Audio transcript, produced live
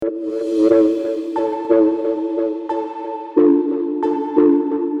Why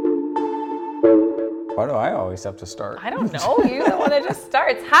do I always have to start? I don't know. You're the one that just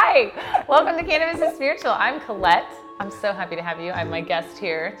starts. Hi. Welcome to Cannabis is Spiritual. I'm Colette. I'm so happy to have you. I'm my guest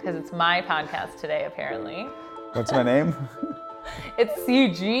here because it's my podcast today, apparently. What's my name? It's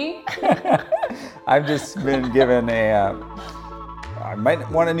CG. I've just been given I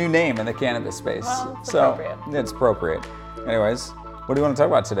might want a new name in the cannabis space. Well, it's so appropriate. It's appropriate. Anyways, what do you want to talk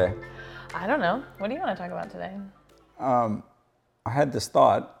about today? I don't know. What do you want to talk about today? I had this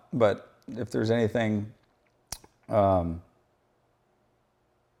thought, but if there's anything, let's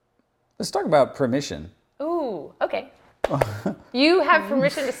talk about permission. Ooh, okay. You have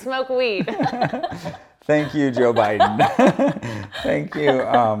permission to smoke weed. Thank you, Joe Biden. Thank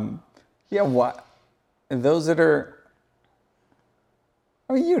you. What? Those that are,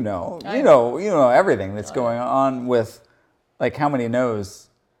 I mean, you know everything that's going on with, like, how many no's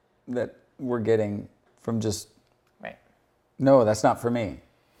that we're getting from just, Right. no, that's not for me.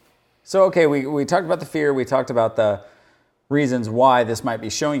 So, okay, we talked about the fear. We talked about the reasons why this might be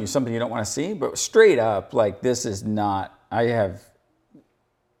showing you something you don't want to see. But straight up, like, this is not, I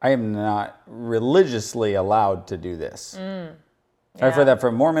am not religiously allowed to do this. Yeah. I've heard that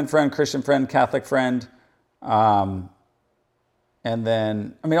from Mormon friend, Christian friend, Catholic friend. And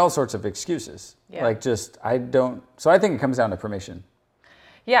then, I mean, all sorts of excuses. Yeah. Like, just, I don't, so I think it comes down to permission.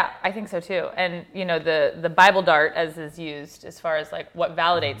 Yeah, I think so too. And the Bible dart, as is used as far as like what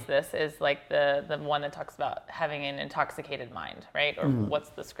validates this, is like the one that talks about having an intoxicated mind, right? Or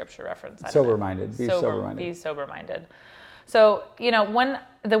what's the scripture reference? Sober-minded. Be sober-minded. Be sober-minded. So, one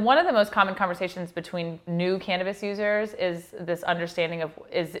of the most common conversations between new cannabis users is this understanding of,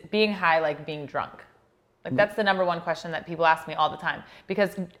 is being high like being drunk? Like, that's the number one question that people ask me all the time,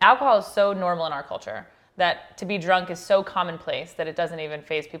 because alcohol is so normal in our culture that to be drunk is so commonplace that it doesn't even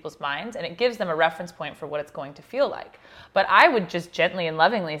faze people's minds, and it gives them a reference point for what it's going to feel like. But I would just gently and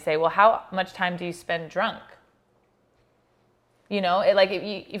lovingly say, well, how much time do you spend drunk?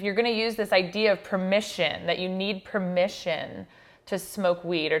 If you're going to use this idea of permission, that you need permission to smoke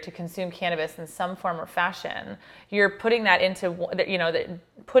weed or to consume cannabis in some form or fashion, you're putting that into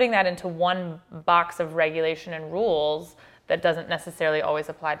one box of regulation and rules that doesn't necessarily always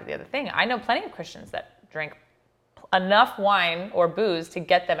apply to the other thing. I know plenty of Christians that drink enough wine or booze to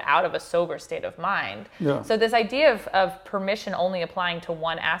get them out of a sober state of mind. Yeah. So this idea of permission only applying to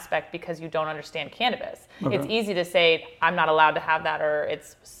one aspect because you don't understand cannabis. Okay. It's easy to say, I'm not allowed to have that, or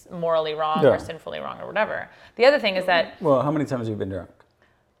it's morally wrong or sinfully wrong or whatever. The other thing is that... Well, how many times have you been drunk?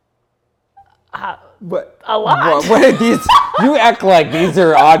 A lot. What are these? You act like these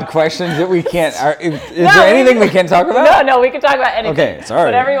are odd questions that we can't. Is there anything we can talk about? No, we can talk about anything. Okay, sorry.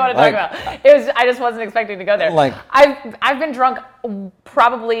 Whatever you want to talk about. I just wasn't expecting to go there. Like, I've been drunk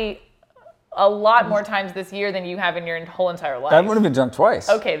probably a lot more times this year than you have in your whole entire life. I would have been drunk twice.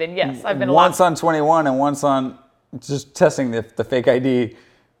 Okay, then yes, I've been once on 21 and once on just testing the fake ID.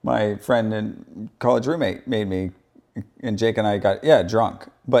 My friend and college roommate made me, and Jake and I got drunk,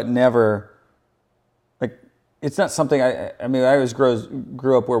 but never. It's not something I always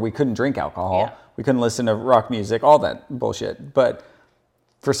grew up where we couldn't drink alcohol. Yeah. We couldn't listen to rock music, all that bullshit. But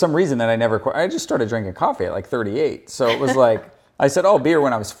for some reason that I just started drinking coffee at like 38. So it was like, I said, beer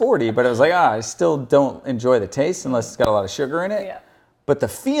when I was 40, but it was like, I still don't enjoy the taste unless it's got a lot of sugar in it. Yeah. But the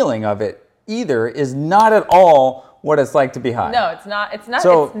feeling of it either is not at all what it's like to be high. No, it's not. It's not.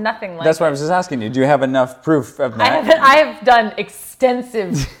 So it's nothing like that's why I it. was just asking you, do you have enough proof of that? I have done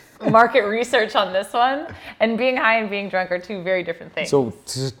extensive market research on this one, and being high and being drunk are two very different things. So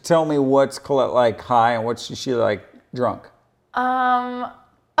tell me, what's Colette like high and what's she like drunk?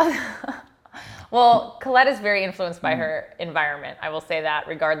 Well, Colette is very influenced by her environment. I will say that,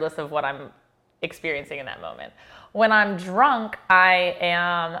 regardless of what I'm experiencing in that moment. When I'm drunk, I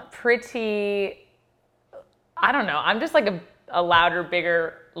am pretty, I don't know, I'm just like a louder,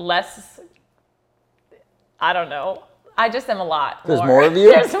 bigger, less, I don't know. I just am a lot more. There's more of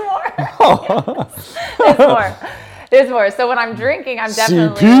you? There's more. Yes. There's more. There's more. So when I'm drinking, I'm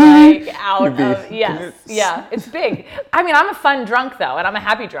definitely like out of, yes. Yeah, it's big. I mean, I'm a fun drunk though, and I'm a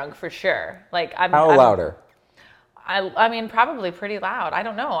happy drunk for sure. Like I'm louder? I mean, probably pretty loud. I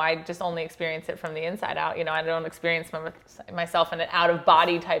don't know. I just only experience it from the inside out. I don't experience myself in an out of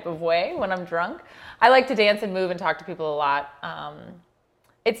body type of way when I'm drunk. I like to dance and move and talk to people a lot.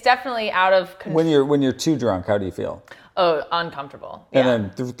 It's definitely out of control. When you're too drunk, how do you feel? Oh, uncomfortable. And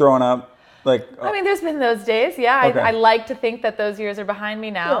then throwing up? Like, I mean, there's been those days. Yeah, Okay. I like to think that those years are behind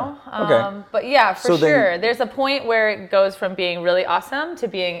me now. Yeah, okay. But yeah, for So then- sure. There's a point where it goes from being really awesome to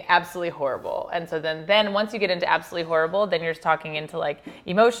being absolutely horrible. And so then once you get into absolutely horrible, then you're talking into like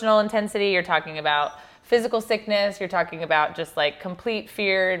emotional intensity. You're talking about physical sickness. You're talking about just like complete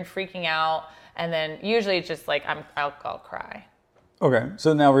fear and freaking out. And then usually it's just like I'll cry. okay.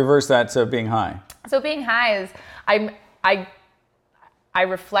 So now reverse that to being high. So being high is I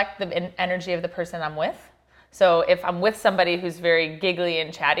reflect the energy of the person I'm with. So if I'm with somebody who's very giggly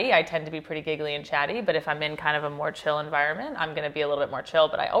and chatty, I tend to be pretty giggly and chatty. But if I'm in kind of a more chill environment, I'm going to be a little bit more chill.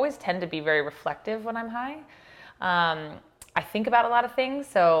 But I always tend to be very reflective when I'm high. I think about a lot of things.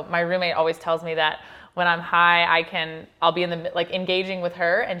 So my roommate always tells me that when I'm high, I'll be in the like engaging with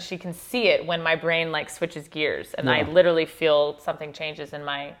her, and she can see it when my brain like switches gears, and I literally feel something changes in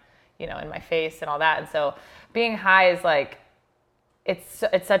my, in my face and all that. And so being high is like, it's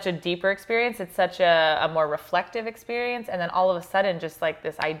such a deeper experience. It's such a more reflective experience. And then all of a sudden, just like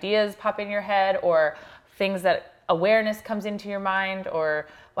this ideas pop in your head, or things that awareness comes into your mind, or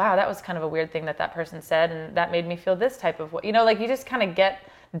wow, that was kind of a weird thing that person said, and that made me feel this type of way. Like you just kind of get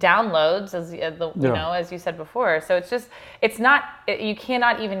downloads as you said before. So you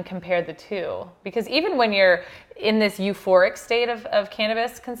cannot even compare the two, because even when you're in this euphoric state of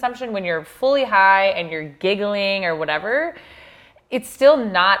cannabis consumption, when you're fully high and you're giggling or whatever, it's still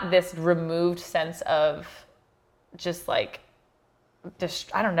not this removed sense of just like,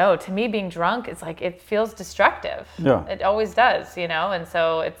 I don't know, to me being drunk, it's like, it feels destructive. Yeah. It always does, and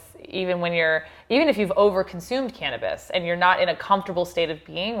so it's even if you've overconsumed cannabis and you're not in a comfortable state of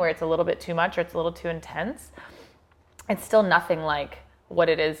being where it's a little bit too much or it's a little too intense, it's still nothing like what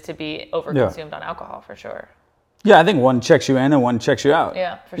it is to be overconsumed on alcohol, for sure. Yeah, I think one checks you in and one checks you out.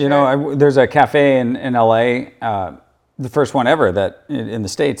 Yeah, for sure. There's a cafe in LA, the first one ever that in the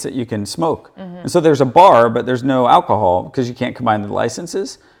States that you can smoke. Mm-hmm. And so there's a bar, but there's no alcohol because you can't combine the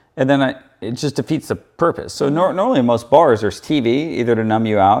licenses. And then it just defeats the purpose. So normally in most bars, there's TV, either to numb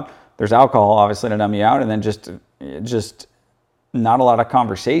you out. There's alcohol, obviously, to numb you out. And then just not a lot of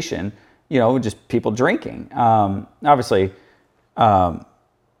conversation, just people drinking. Obviously, not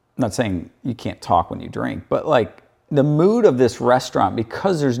saying you can't talk when you drink, but like the mood of this restaurant,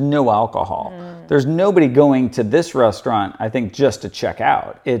 because there's no alcohol, there's nobody going to this restaurant, I think, just to check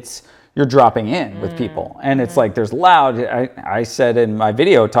out. You're dropping in with people. And it's like, there's loud, I said in my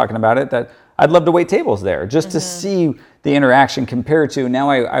video talking about it that I'd love to wait tables there just to see the interaction compared to now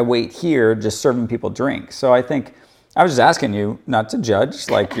I wait here just serving people drinks. So I think, I was just asking you not to judge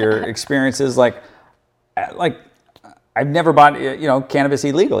like your experiences, like I've never bought cannabis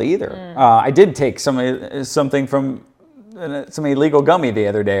illegally either. I did take something from some illegal gummy the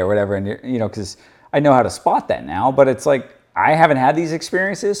other day or whatever, and because I know how to spot that now. But it's like I haven't had these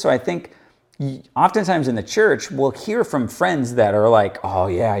experiences, so I think oftentimes in the church we'll hear from friends that are like, "Oh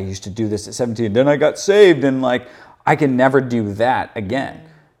yeah, I used to do this at 17, then I got saved, and like I can never do that again."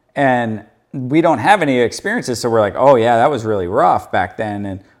 And we don't have any experiences, so we're like, "Oh yeah, that was really rough back then,"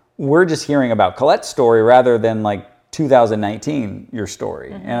 and we're just hearing about Colette's story rather than like 2019 your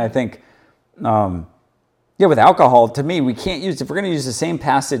story. And I think with alcohol, to me, we can't use, if we're going to use the same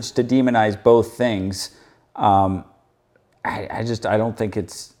passage to demonize both things, I don't think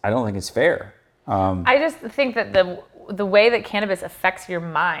it's fair. I just think that the way that cannabis affects your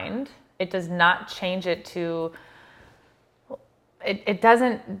mind, it does not change it to, it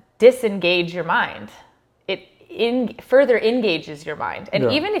doesn't disengage your mind. It further engages your mind.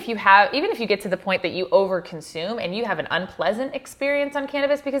 And even if you get to the point that you overconsume and you have an unpleasant experience on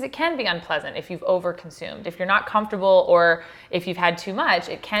cannabis, because it can be unpleasant if you've overconsumed. If you're not comfortable or if you've had too much,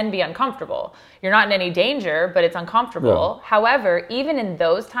 it can be uncomfortable. You're not in any danger, but it's uncomfortable. Yeah. However, even in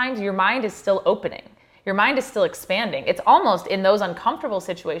those times, your mind is still opening. Your mind is still expanding. It's almost in those uncomfortable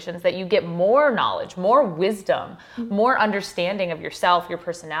situations that you get more knowledge, more wisdom, more understanding of yourself, your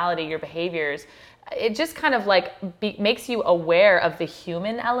personality, your behaviors. It just kind of like makes you aware of the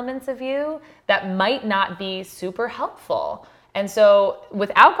human elements of you that might not be super helpful. And so with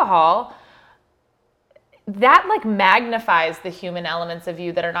alcohol, that like magnifies the human elements of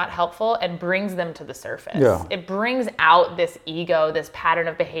you that are not helpful and brings them to the surface. Yeah. It brings out this ego, this pattern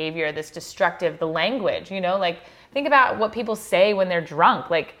of behavior, this destructive, the language, like think about what people say when they're drunk,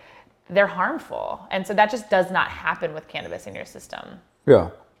 like they're harmful. And so that just does not happen with cannabis in your system.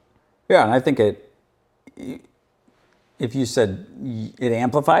 Yeah. Yeah. And I think if you said it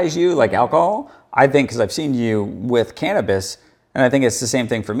amplifies you like alcohol, I think, because I've seen you with cannabis, and I think it's the same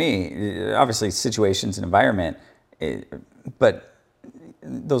thing for me. Obviously, situations and environment, but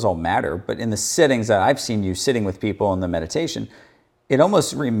those all matter. But in the settings that I've seen you sitting with people in the meditation, it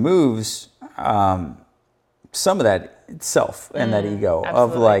almost removes some of that self and that ego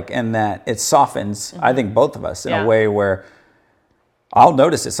absolutely. of like, and that it softens, I think, both of us in Yeah. a way where I'll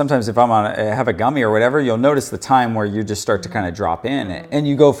notice it. Sometimes if have a gummy or whatever, you'll notice the time where you just start to kind of drop in it. And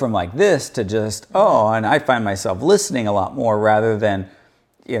you go from like this to just, and I find myself listening a lot more rather than,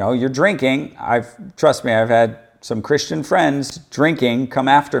 you're drinking. Trust me, I've had some Christian friends drinking come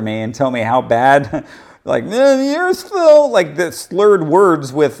after me and tell me how bad, like, the earth's full, like the slurred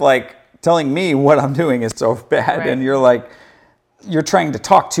words with like telling me what I'm doing is so bad. Right. And you're like, you're trying to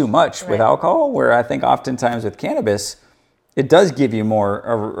talk too much with Right. alcohol, where I think oftentimes with cannabis, it does give you more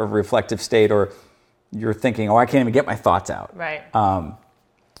a reflective state, or you're thinking, I can't even get my thoughts out. Right.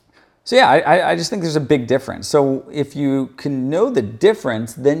 So yeah, I just think there's a big difference. So if you can know the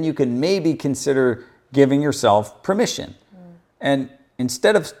difference, then you can maybe consider giving yourself permission. And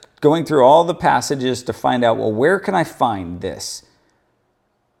instead of going through all the passages to find out, well, where can I find this?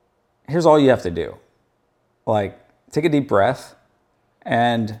 Here's all you have to do. Like, take a deep breath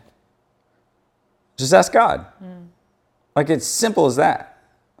and just ask God. Like, it's simple as that.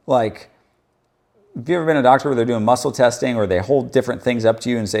 Like, have you ever been a doctor where they're doing muscle testing, or they hold different things up to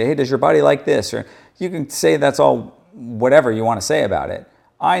you and say, hey, does your body like this? Or you can say that's all whatever you want to say about it.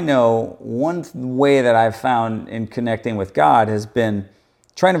 I know one way that I've found in connecting with God has been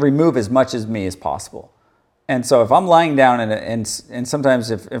trying to remove as much as me as possible. And so if I'm lying down and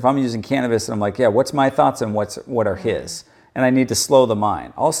sometimes if I'm using cannabis and I'm like, yeah, what's my thoughts and what are his? And I need to slow the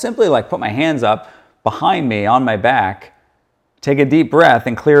mind. I'll simply like put my hands up behind me on my back, take a deep breath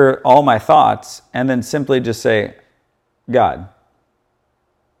and clear all my thoughts, and then simply just say, God.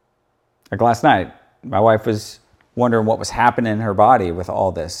 Like last night, my wife was wondering what was happening in her body with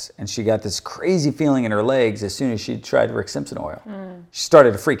all this. And she got this crazy feeling in her legs as soon as she tried Rick Simpson oil. She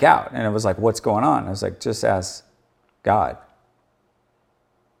started to freak out. And it was like, what's going on? I was like, just ask God.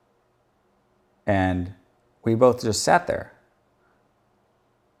 And we both just sat there.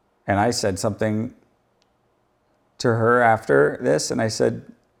 And I said something to her after this. And I said,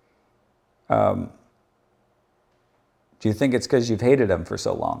 do you think it's because you've hated him for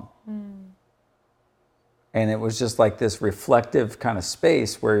so long? And it was just like this reflective kind of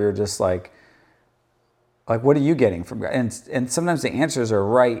space where you're just like, what are you getting from God? And sometimes the answers are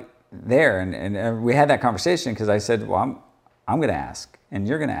right there. And we had that conversation because I said, well, I'm going to ask and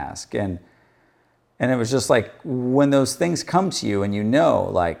you're going to ask. And it was just like when those things come to you and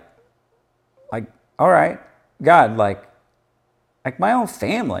like, all right, God, like my own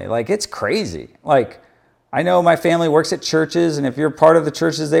family, like it's crazy. Like I know my family works at churches, and if you're part of the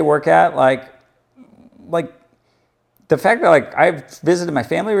churches they work at, like the fact that like I've visited my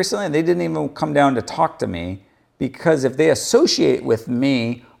family recently and they didn't even come down to talk to me, because if they associate with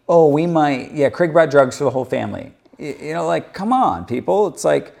me, we might, Craig brought drugs for the whole family. Like, come on, people. It's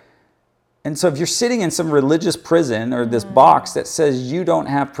like, and so if you're sitting in some religious prison or this box that says you don't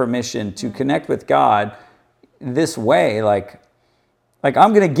have permission to connect with God this way, like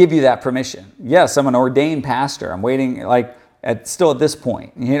I'm going to give you that permission. Yes, I'm an ordained pastor. I'm waiting, still at this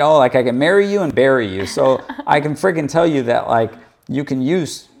point, like I can marry you and bury you. So I can freaking tell you that like you can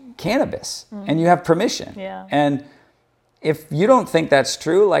use cannabis and you have permission. Yeah. And if you don't think that's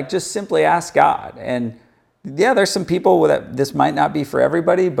true, like just simply ask God. And there's some people that this might not be for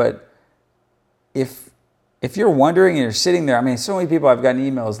everybody, but if you're wondering and you're sitting there, I mean, so many people I've gotten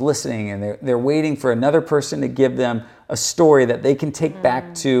emails listening and they're waiting for another person to give them a story that they can take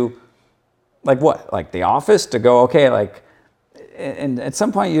back to like The Office, to go, okay, like, and at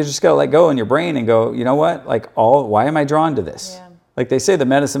some point you just gotta let go in your brain and go, you know what? Like, why am I drawn to this? Yeah. Like they say, the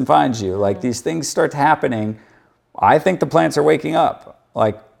medicine finds you. Like these things start happening. I think the plants are waking up.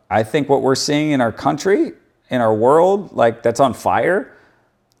 Like I think what we're seeing in our country, in our world, like that's on fire.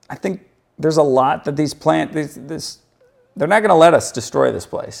 I think there's a lot that these plants, they're not gonna let us destroy this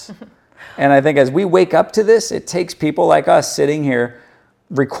place. And I think as we wake up to this, it takes people like us sitting here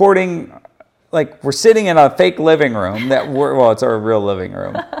recording. Like we're sitting in a fake living room it's our real living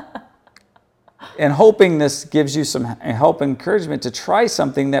room. And hoping this gives you some help and encouragement to try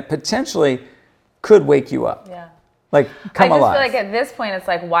something that potentially could wake you up. Yeah. Like come alive. I just feel like at this point it's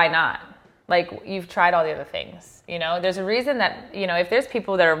like, why not? Like you've tried all the other things. There's a reason that, if there's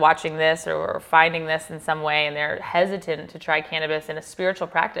people that are watching this or finding this in some way and they're hesitant to try cannabis in a spiritual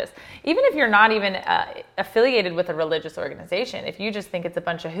practice, even if you're not even affiliated with a religious organization, if you just think it's a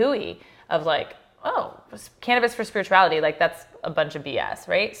bunch of hooey of like, cannabis for spirituality, like that's a bunch of BS,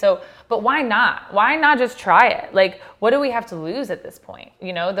 right? So, but why not? Why not just try it? Like, what do we have to lose at this point?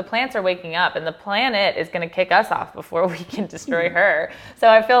 The plants are waking up and the planet is going to kick us off before we can destroy her. So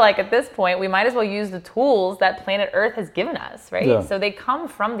I feel like at this point, we might as well use the tools that planet Earth has given us, right? Yeah. So they come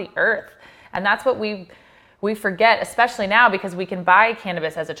from the earth. And that's what we forget, especially now, because we can buy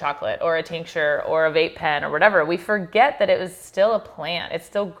cannabis as a chocolate or a tincture or a vape pen or whatever. We forget that it was still a plant. It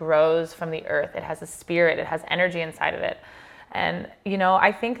still grows from the earth. It has a spirit. It has energy inside of it. And,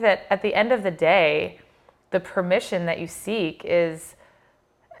 I think that at the end of the day, the permission that you seek is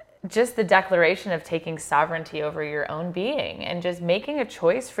just the declaration of taking sovereignty over your own being and just making a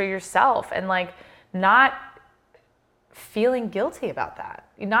choice for yourself and not feeling guilty about that.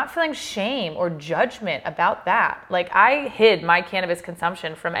 You're not feeling shame or judgment about that. I hid my cannabis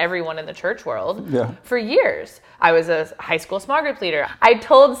consumption from everyone in the church world for years. I was a high school small group leader. I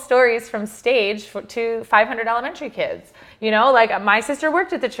told stories from stage to 500 elementary kids. My sister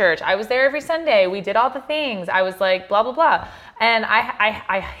worked at the church. I was there every Sunday. We did all the things. I was blah, blah, blah. And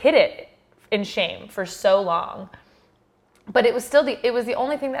I hid it in shame for so long. But it was the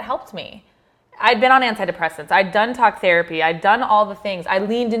only thing that helped me. I'd been on antidepressants. I'd done talk therapy. I'd done all the things. I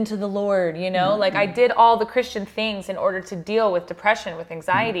leaned into the Lord, I did all the Christian things in order to deal with depression, with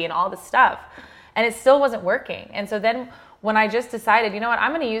anxiety and all this stuff. And it still wasn't working. And so then when I just decided,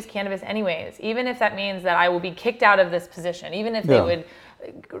 I'm going to use cannabis anyways, even if that means that I will be kicked out of this position, even if they would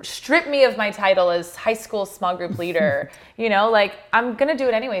strip me of my title as high school small group leader, I'm going to do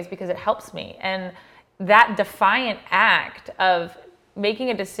it anyways because it helps me. And that defiant act of making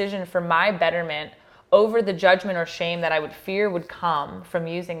a decision for my betterment over the judgment or shame that I would fear would come from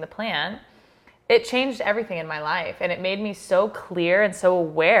using the plant, it changed everything in my life. And it made me so clear and so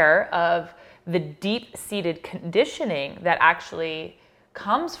aware of the deep-seated conditioning that actually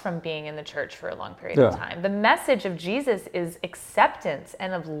comes from being in the church for a long period of time. The message of Jesus is acceptance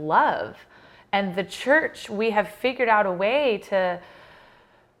and of love. And the church, we have figured out a way to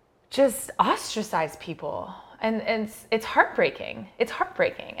just ostracize people. And it's heartbreaking. It's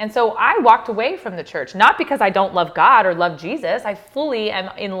heartbreaking. And so I walked away from the church, not because I don't love God or love Jesus. I fully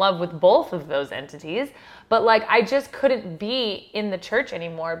am in love with both of those entities. But I just couldn't be in the church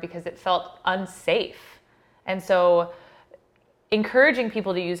anymore because it felt unsafe. And so encouraging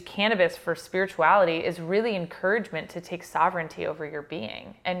people to use cannabis for spirituality is really encouragement to take sovereignty over your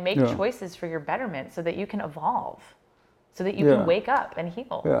being and make choices for your betterment so that you can evolve, so that you can wake up and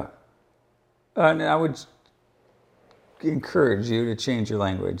heal. Yeah. And I would encourage you to change your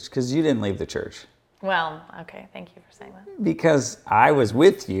language because you didn't leave the church. Well, okay. Thank you for saying that. Because I was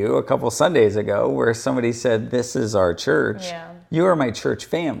with you a couple Sundays ago where somebody said, this is our church. Yeah. You are my church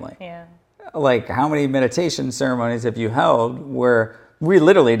family. Yeah. How many meditation ceremonies have you held where we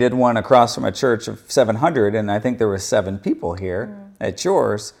literally did one across from a church of 700 and I think there were 7 people here at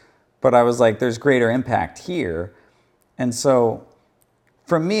yours, but I was there's greater impact here. And so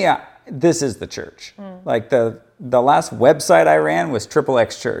for me, this is the church. The last website I ran was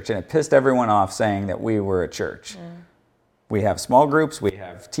XXX Church, and it pissed everyone off saying that we were a church. We have small groups, we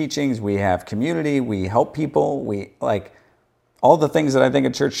have teachings, we have community, we help people, we all the things that I think a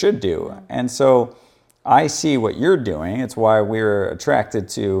church should do. And so I see what you're doing. It's why we're attracted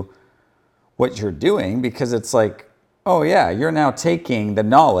to what you're doing, because it's oh yeah, you're now taking the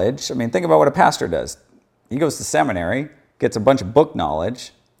knowledge. I mean, think about what a pastor does. He goes to seminary, gets a bunch of book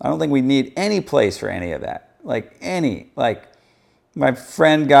knowledge. I don't think we need any place for any of that. My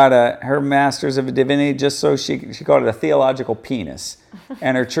friend got her master's of divinity just so she called it a theological penis.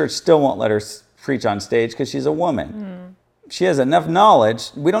 And her church still won't let her preach on stage because she's a woman. She has enough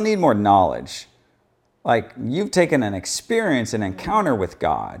knowledge. We don't need more knowledge. You've taken an experience, an encounter with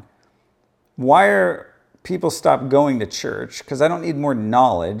God. Why are people stop going to church? Because I don't need more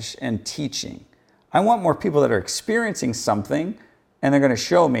knowledge and teaching. I want more people that are experiencing something and they're going to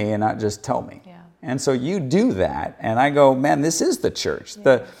show me and not just tell me. Yeah. And so you do that. And I go, man, this is the church.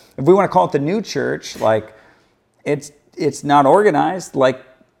 Yeah. If we want to call it the new church, it's not organized like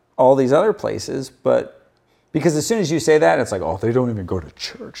all these other places, but because as soon as you say that, it's oh, they don't even go to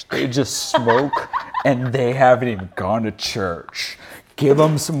church. They just smoke and they haven't even gone to church. Give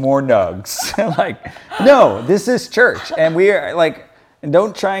them some more nugs. No, this is church. And we are and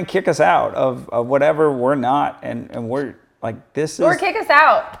don't try and kick us out of whatever we're not. And we're this is... Or kick us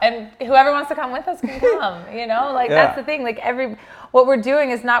out. And whoever wants to come with us can come. That's the thing. What we're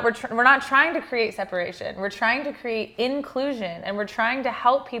doing is we're not trying to create separation. We're trying to create inclusion. And we're trying to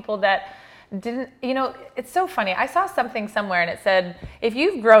help people that didn't, it's so funny. I saw something somewhere and it said, if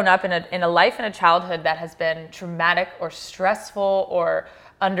you've grown up in a life and a childhood that has been traumatic or stressful or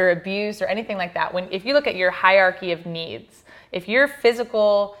under abuse or anything like that, if you look at your hierarchy of needs, if your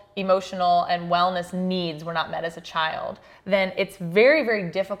physical, emotional, and wellness needs were not met as a child, then it's very,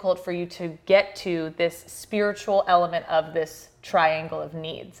 very difficult for you to get to this spiritual element of this triangle of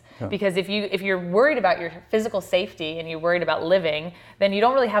needs. Because if you're worried about your physical safety and you're worried about living, then you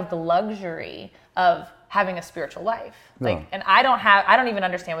don't really have the luxury of having a spiritual life. And I don't even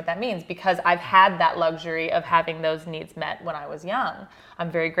understand what that means, because I've had that luxury of having those needs met when I was young. I'm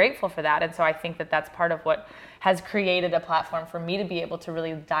very grateful for that. And so I think that that's part of what has created a platform for me to be able to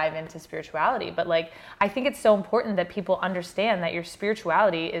really dive into spirituality. But like, I think it's so important that people understand that your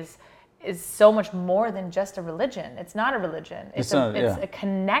spirituality is so much more than just a religion. It's not a religion. It's a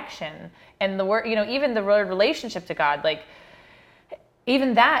connection. And the word, even the word relationship to God, like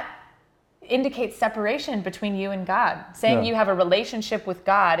even that indicates separation between you and God. Saying you have a relationship with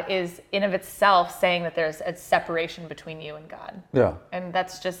God is in of itself saying that there's a separation between you and God. Yeah. And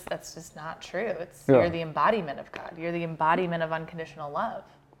that's just not true. You're the embodiment of God. You're the embodiment of unconditional love.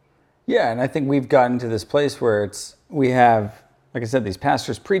 Yeah, and I think we've gotten to this place where we have, like I said, these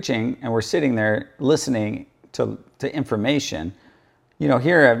pastors preaching, and we're sitting there listening to information.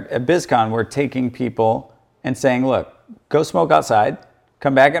 Here at BizCon, we're taking people and saying, look, go smoke outside,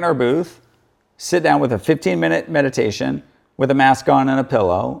 come back in our booth, sit down with a 15-minute meditation with a mask on and a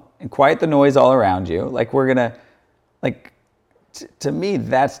pillow, and quiet the noise all around you. Like, we're going to, to me,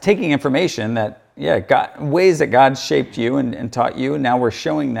 that's taking information that, ways that God shaped you and taught you, and now we're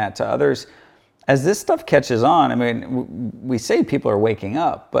showing that to others. As this stuff catches on, I mean, we say people are waking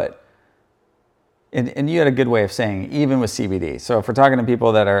up, but, and you had a good way of saying, even with CBD. So if we're talking to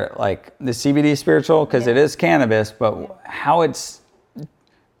people that are like, the CBD spiritual, because it is cannabis, but how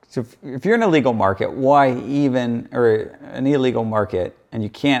so if you're in a legal market, why even, or an illegal market, and you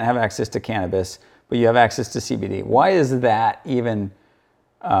can't have access to cannabis, but you have access to CBD, why is that even,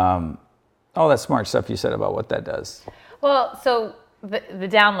 all that smart stuff you said about what that does? Well, so the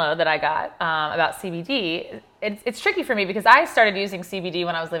download that I got about CBD, it's tricky for me because I started using CBD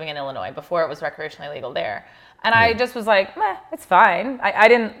when I was living in Illinois before it was recreationally legal there. And I just was like, it's fine. I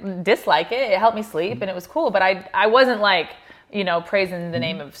didn't dislike it. It helped me sleep and it was cool. But I wasn't like, praising the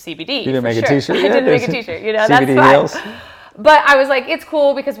name of CBD. You didn't make a t-shirt? I didn't make a t-shirt. CBD that's heals. fine. But I was like, it's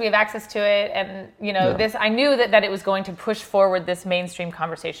cool because we have access to it. And, this, I knew that it was going to push forward this mainstream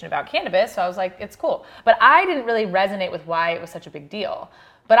conversation about cannabis. So I was like, it's cool. But I didn't really resonate with why it was such a big deal.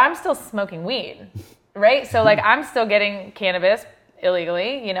 But I'm still smoking weed, right? So like, I'm still getting cannabis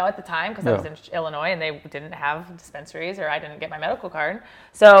illegally, at the time, because I was in Illinois and they didn't have dispensaries, or I didn't get my medical card.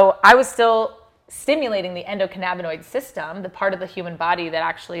 So I was still stimulating the endocannabinoid system, the part of the human body that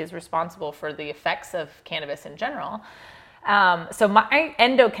actually is responsible for the effects of cannabis in general. So my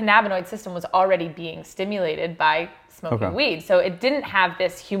endocannabinoid system was already being stimulated by smoking weed. So it didn't have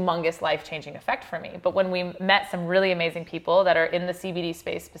this humongous life-changing effect for me. But when we met some really amazing people that are in the CBD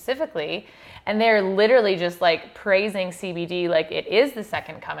space specifically, and they're literally just like praising CBD like it is the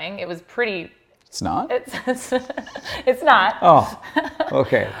second coming, it was pretty... It's not? It's not. Oh,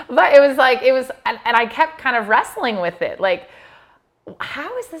 okay. But it was, and I kept kind of wrestling with it. Like,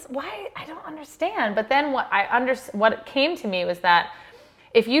 how is this? Why? I don't understand. But then what came to me was that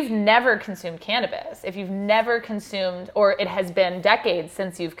if you've never consumed cannabis, if you've never consumed, or it has been decades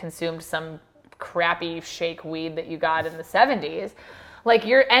since you've consumed some crappy shake weed that you got in the 70s, like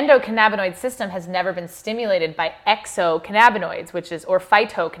your endocannabinoid system has never been stimulated by exocannabinoids, or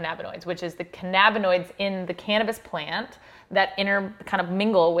phytocannabinoids, which is the cannabinoids in the cannabis plant that kind of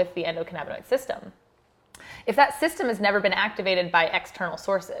mingle with the endocannabinoid system. If that system has never been activated by external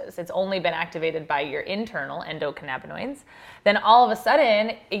sources, it's only been activated by your internal endocannabinoids, then all of a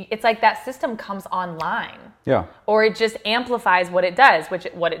sudden, it's like that system comes online. Yeah. Or it just amplifies what it does,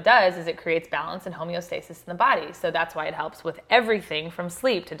 what it does is it creates balance and homeostasis in the body. So that's why it helps with everything from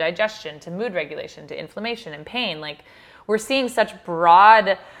sleep to digestion to mood regulation to inflammation and pain. Like, we're seeing such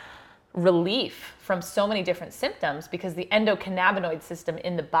broad relief from so many different symptoms because the endocannabinoid system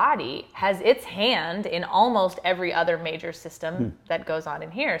in the body has its hand in almost every other major system that goes on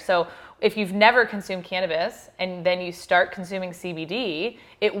in here. So if you've never consumed cannabis and then you start consuming CBD,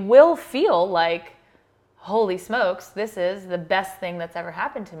 it will feel like, holy smokes, this is the best thing that's ever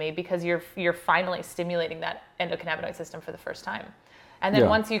happened to me, because you're finally stimulating that endocannabinoid system for the first time. And then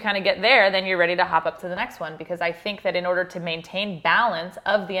once you kind of get there, then you're ready to hop up to the next one, because I think that in order to maintain balance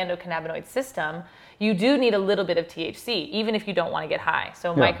of the endocannabinoid system, you do need a little bit of THC, even if you don't want to get high.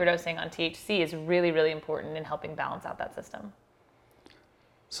 So microdosing on THC is really, really important in helping balance out that system.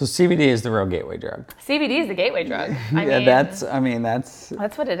 So CBD is the real gateway drug. CBD is the gateway drug. That's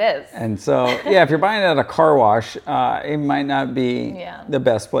what it is. And so, if you're buying it at a car wash, it might not be the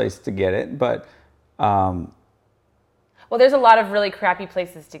best place to get it, but... Well, there's a lot of really crappy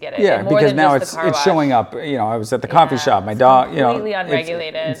places to get it. Yeah, because now it's showing up. I was at the coffee shop. My dog, completely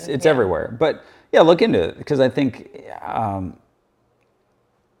unregulated. It's everywhere. But look into it, because I think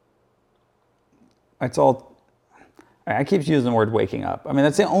it's all, I keep using the word waking up. I mean,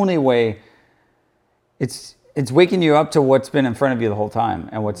 that's the only way. It's waking you up to what's been in front of you the whole time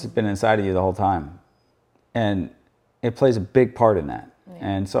and what's been inside of you the whole time. And it plays a big part in that. Yeah.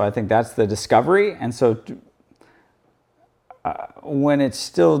 And so I think that's the discovery. And so when it's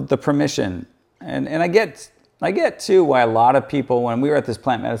still the permission, and I get too why a lot of people, when we were at this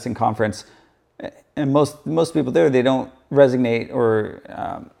plant medicine conference, and most people there, they don't resonate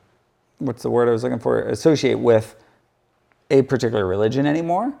or what's the word I was looking for, associate with a particular religion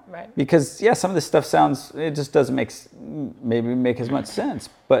anymore. Right. Because some of this stuff it just doesn't make as much sense,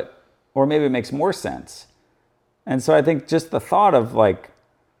 or maybe it makes more sense. And so I think just the thought of like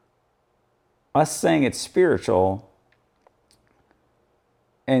us saying it's spiritual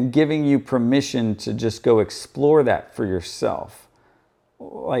and giving you permission to just go explore that for yourself.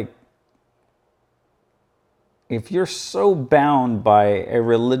 Like, if you're so bound by a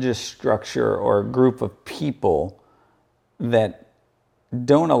religious structure or a group of people that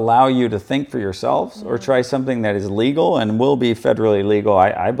don't allow you to think for yourselves or try something that is legal and will be federally legal,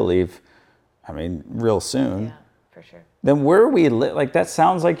 I believe, real soon. Yeah, for sure. Then where are we like, that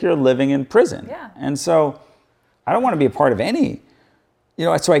sounds like you're living in prison. Yeah. And so I don't want to be a part of any,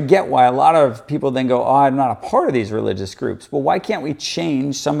 so I get why a lot of people then go, oh, I'm not a part of these religious groups. Well, why can't we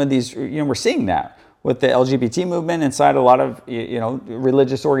change some of these, we're seeing that with the LGBT movement inside a lot of,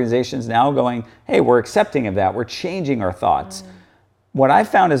 religious organizations now going, hey, we're accepting of that. We're changing our thoughts. What I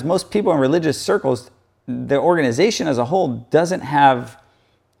found is most people in religious circles, the organization as a whole doesn't have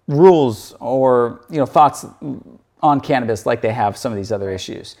rules or, thoughts on cannabis like they have some of these other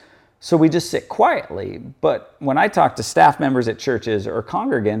issues. So we just sit quietly. But when I talk to staff members at churches or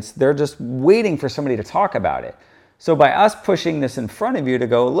congregants, they're just waiting for somebody to talk about it. So by us pushing this in front of you to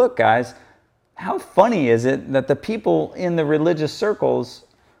go, look, guys, how funny is it that the people in the religious circles,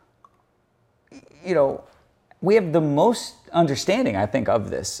 we have the most understanding, I think, of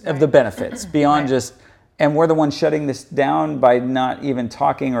this, of the benefits beyond just, and we're the ones shutting this down by not even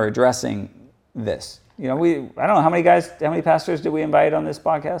talking or addressing this. I don't know how many pastors did we invite on this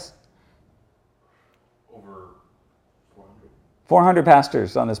podcast? Over 400. 400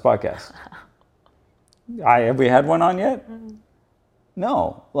 pastors on this podcast. Have we had one on yet?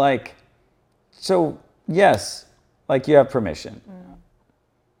 No. So yes, you have permission.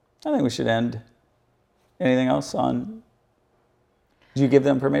 I think we should end. Anything else on? Do you give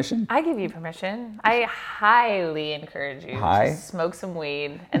them permission? I give you permission. I highly encourage you to smoke some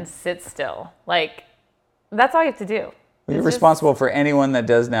weed and sit still. That's all you have to do. Well, you're responsible for anyone that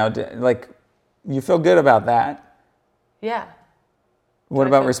does now. You feel good about that. Yeah. What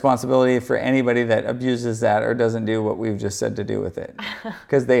about responsibility for anybody that abuses that or doesn't do what we've just said to do with it?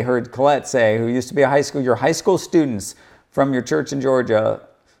 Because they heard Colette say, who used to be your high school students from your church in Georgia,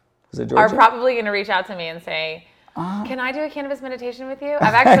 was it Georgia? Are probably going to reach out to me and say, can I do a cannabis meditation with you?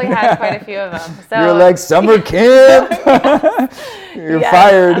 I've actually had quite a few of them. So you're like, summer camp. You're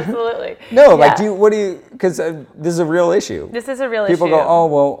fired. Absolutely. No, because this is a real issue. This is a real issue. People go, oh,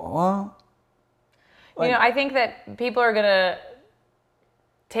 well. I think that people are going to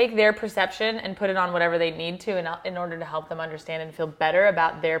take their perception and put it on whatever they need to in order to help them understand and feel better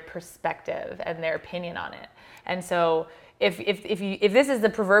about their perspective and their opinion on it. And so if this is the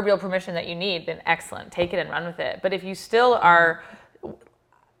proverbial permission that you need, then excellent, take it and run with it. But if you still are,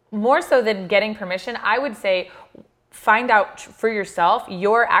 more so than getting permission, I would say find out for yourself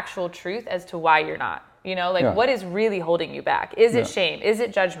your actual truth as to why you're not. What is really holding you back? Is it shame? Is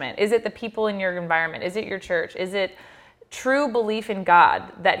it judgment? Is it the people in your environment? Is it your church? Is it true belief in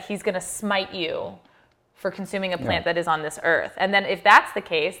God that he's going to smite you for consuming a plant that is on this earth? And then if that's the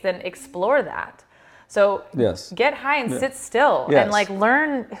case, then explore that. So get high and sit still and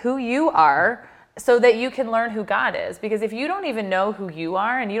learn who you are so that you can learn who God is. Because if you don't even know who you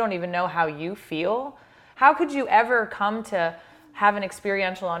are and you don't even know how you feel, how could you ever come to have an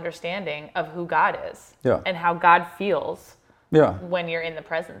experiential understanding of who God is and how God feels when you're in the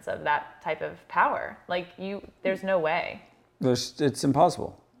presence of that type of power? There's no way. It's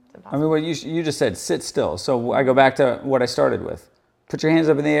impossible. What you just said, sit still. So I go back to what I started with. Put your hands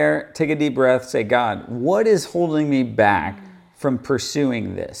up in the air, take a deep breath, say, God, what is holding me back from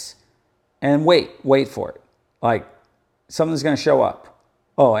pursuing this? And wait for it. Something's going to show up.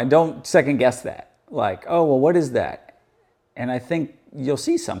 Oh, and don't second guess that. What is that? And I think you'll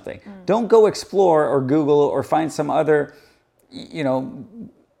see something. Don't go explore or Google or find some other,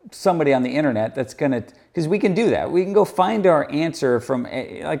 somebody on the internet that's going to, because we can do that. We can go find our answer from,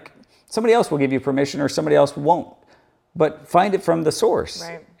 somebody else will give you permission or somebody else won't. But find it from the source.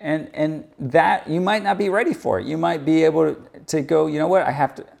 Right. And that, you might not be ready for it. You might be able to go, you know what, I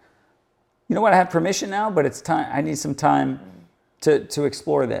have to, you know what, I have permission now, but it's time. I need some time to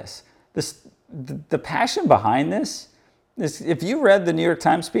explore this. The passion behind this is, if you read the New York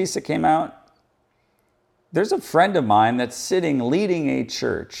Times piece that came out, there's a friend of mine that's leading a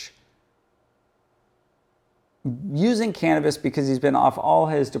church using cannabis because he's been off all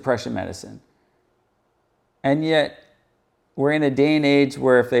his depression medicine. And yet, we're in a day and age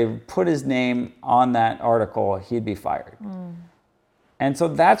where if they put his name on that article, he'd be fired. And so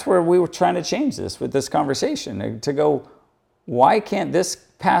that's where we were trying to change this with this conversation, to go, why can't this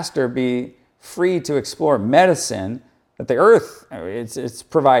pastor be free to explore medicine that the earth, it's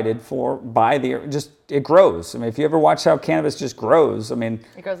provided for by the earth, just it grows. I mean, if you ever watch how cannabis just grows, I mean,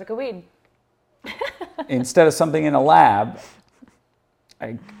 it grows like a weed. Instead of something in a lab,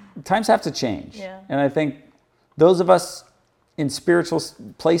 times have to change. Yeah. And I think those of us in spiritual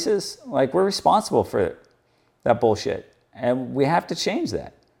places, like, we're responsible for that bullshit. And we have to change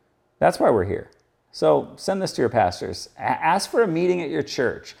that. That's why we're here. So send this to your pastors. Ask for a meeting at your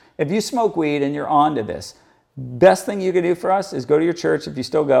church. If you smoke weed and you're on to this, best thing you can do for us is go to your church, if you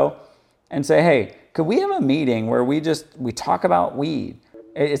still go, and say, hey, could we have a meeting where we talk about weed?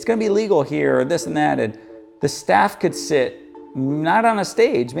 It's going to be legal here, or this and that. And the staff could sit, not on a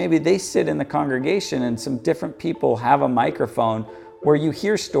stage, maybe they sit in the congregation and some different people have a microphone where you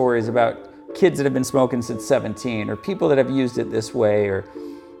hear stories about kids that have been smoking since 17, or people that have used it this way,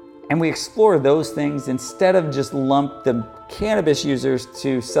 and we explore those things instead of just lump the cannabis users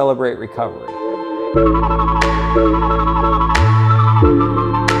to celebrate recovery.